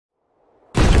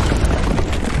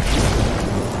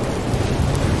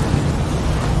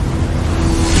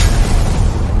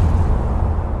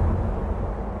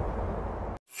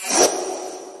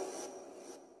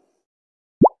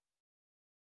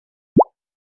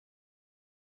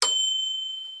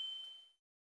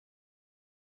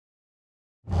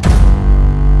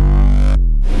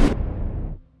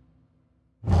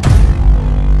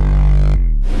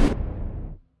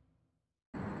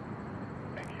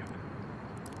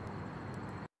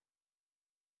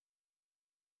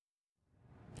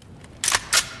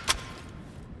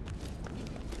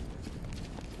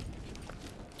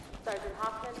Sergeant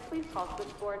Hoffman, please call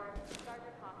switchboard. Sergeant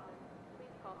Hoffman, please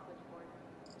call switchboard.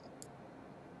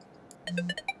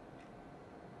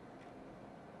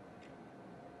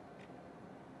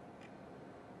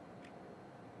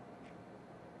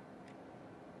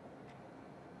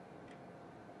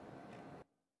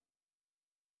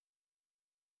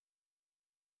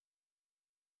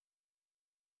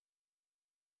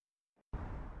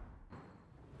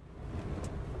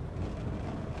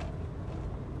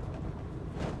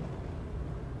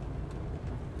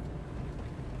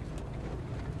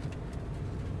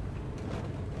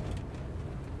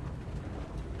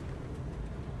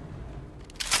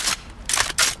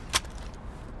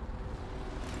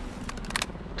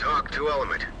 To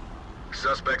Element.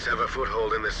 Suspects have a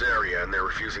foothold in this area and they're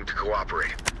refusing to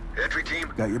cooperate. Entry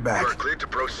team, got your back. We're cleared to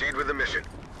proceed with the mission.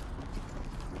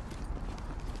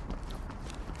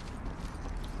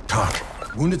 Talk.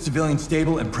 Wounded civilian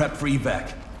stable and prep for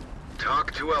evac.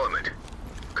 Talk to Element.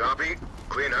 Copy.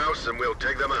 Clean house and we'll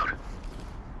take them out.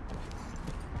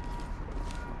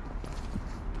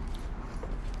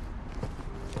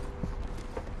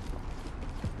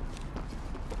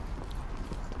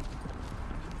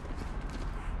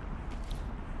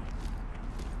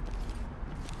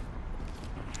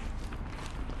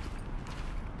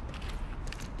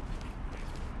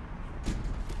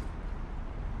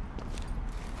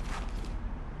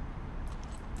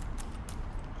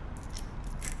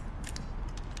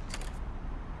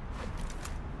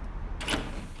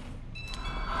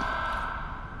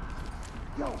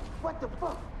 Yo, what the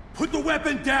fuck? Put the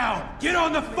weapon down! Get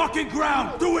on the fucking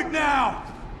ground! Do it now!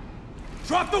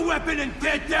 Drop the weapon and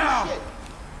get down!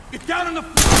 Get down on the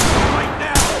floor right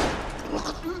now!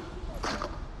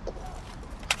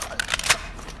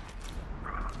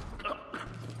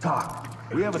 Talk.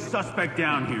 We have a suspect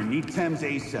down here. Need Thames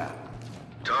ASAP.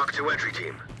 Talk to entry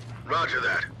team. Roger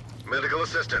that. Medical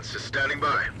assistance is standing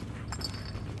by.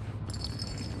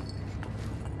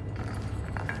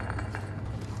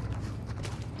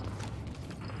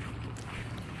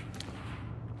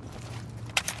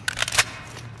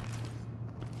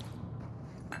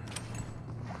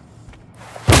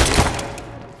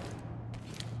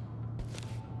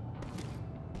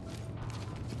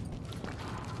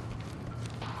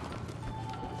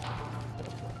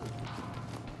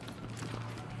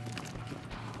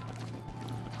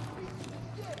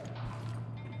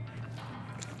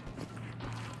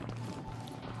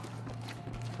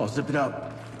 I'll zip it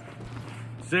up.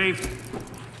 Safe.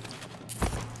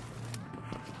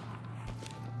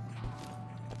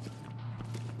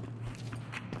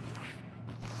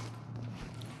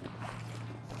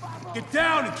 Get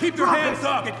down and keep your hands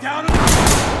up! Get down on the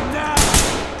floor now!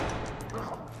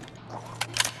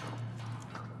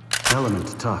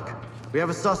 Element, Talk. We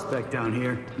have a suspect down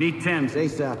here. Need Thames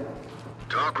ASAP.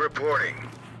 Talk reporting.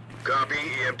 Copy.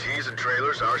 EMTs and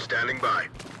trailers are standing by.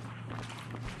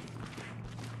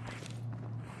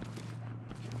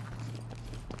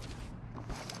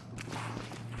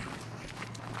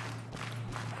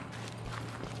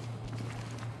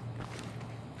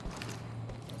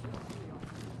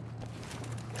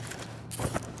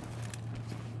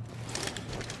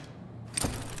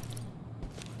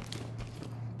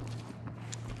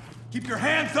 Keep your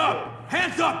hands up!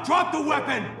 Hands up! Drop the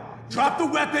weapon! Drop the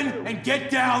weapon and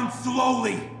get down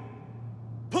slowly!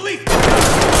 Police!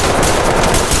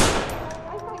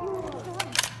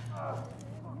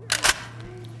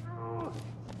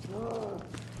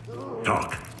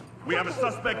 Talk. We have a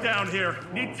suspect down here.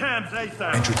 Need Thames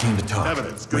ASAP. Entry team to talk.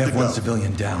 Evidence, good we have to one go.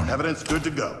 civilian down. Evidence good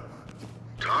to go.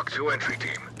 Talk to entry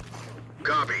team.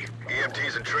 Copy.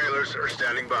 EMTs and trailers are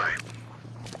standing by.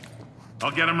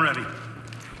 I'll get him ready.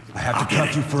 I have to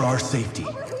cut you for our safety.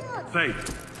 Safe.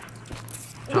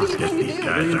 What do you think you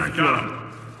do? Got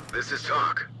him. This is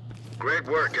Talk. Great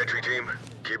work, entry team.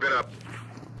 Keep it up.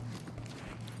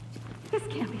 This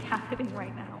can't be happening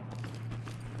right now.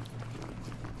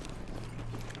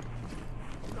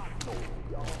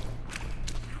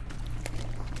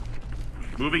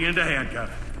 Moving into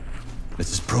handcuff.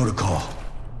 This is protocol.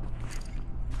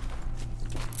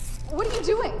 What are you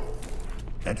doing?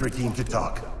 Entry team to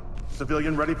talk.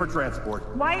 Civilian ready for transport.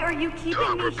 Why are you keeping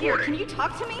Talk me here? reporting. Can you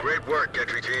talk to me? Great work,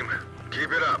 entry team.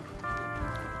 Keep it up.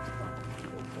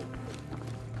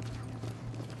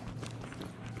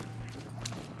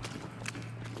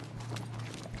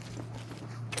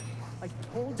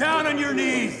 Down on your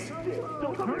knees!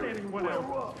 Don't hurt anyone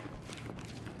else.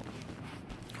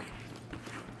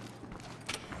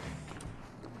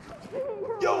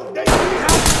 Yo, they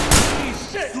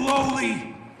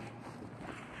Slowly!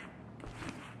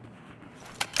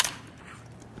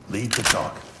 lead to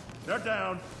talk. They're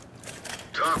down.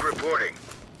 Talk reporting.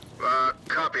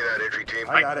 Copy that, entry team.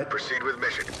 I got it. Proceed with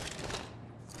mission.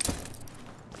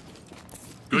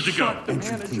 Good to go.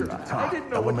 Entry team to talk.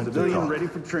 Element Civilian talk. ready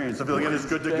for transit. Civilian is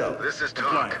good to go. This is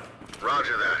Apply. Talk.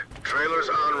 Roger that. Trailers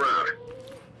en route.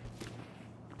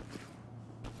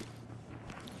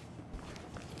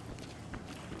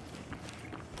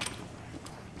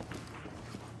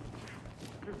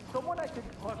 Someone I can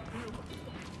talk to.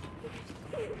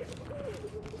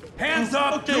 Hands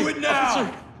up! Do it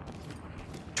now!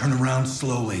 Turn around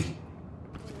slowly.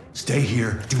 Stay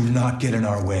here. Do not get in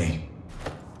our way.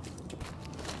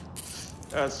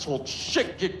 Asshole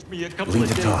shit kicked me a couple Lead of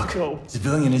to days talk. ago.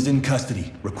 Civilian is in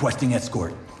custody. Requesting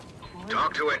escort.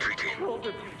 Talk to entry team.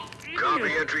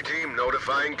 Copy, entry team.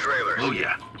 Notifying trailers. Oh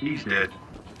yeah, he's dead.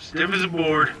 Stiff as a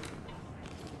board.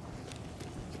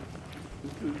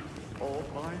 This is all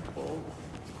my fault.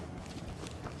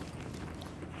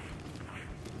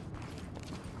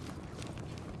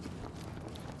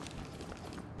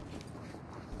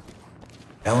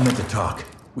 Element to talk.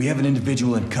 We have an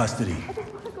individual in custody.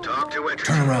 Talk to entry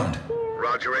Turn team. around.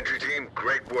 Roger, entry team.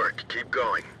 Great work. Keep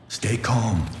going. Stay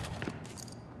calm.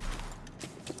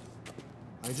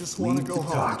 I just want to Lead go to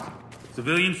home. talk.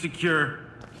 Civilian secure.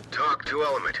 Talk to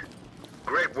Element.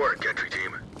 Great work, entry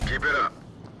team. Keep it up.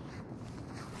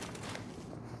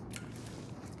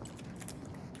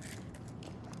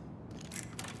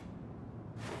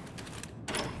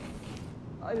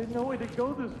 I didn't know it'd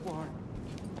go this far.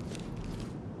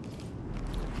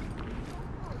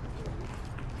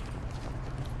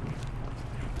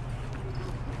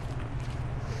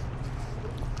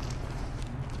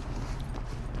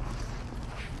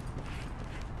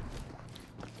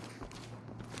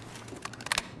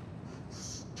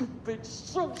 Stupid,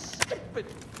 so stupid.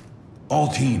 All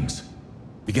teams.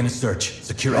 Begin a search.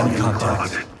 Secure any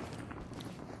contacts.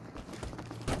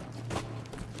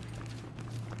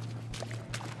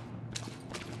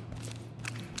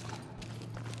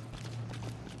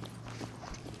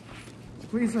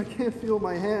 Please, I can't feel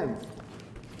my hands.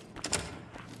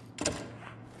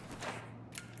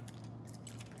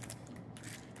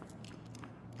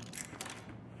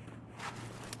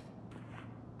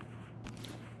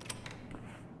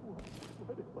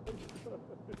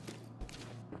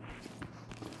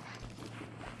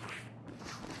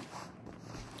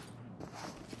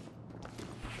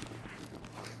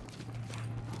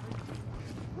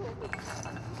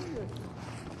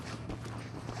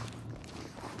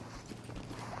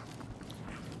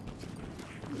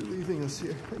 You're leaving us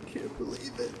here. I can't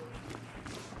believe it.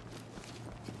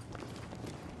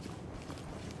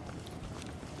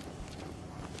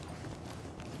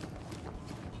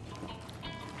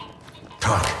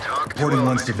 Talk. Talk to Reporting one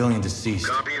Element. civilian deceased.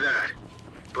 Copy that.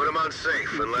 Put him on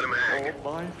safe and let him hang.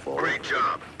 All my fault. Great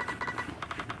job.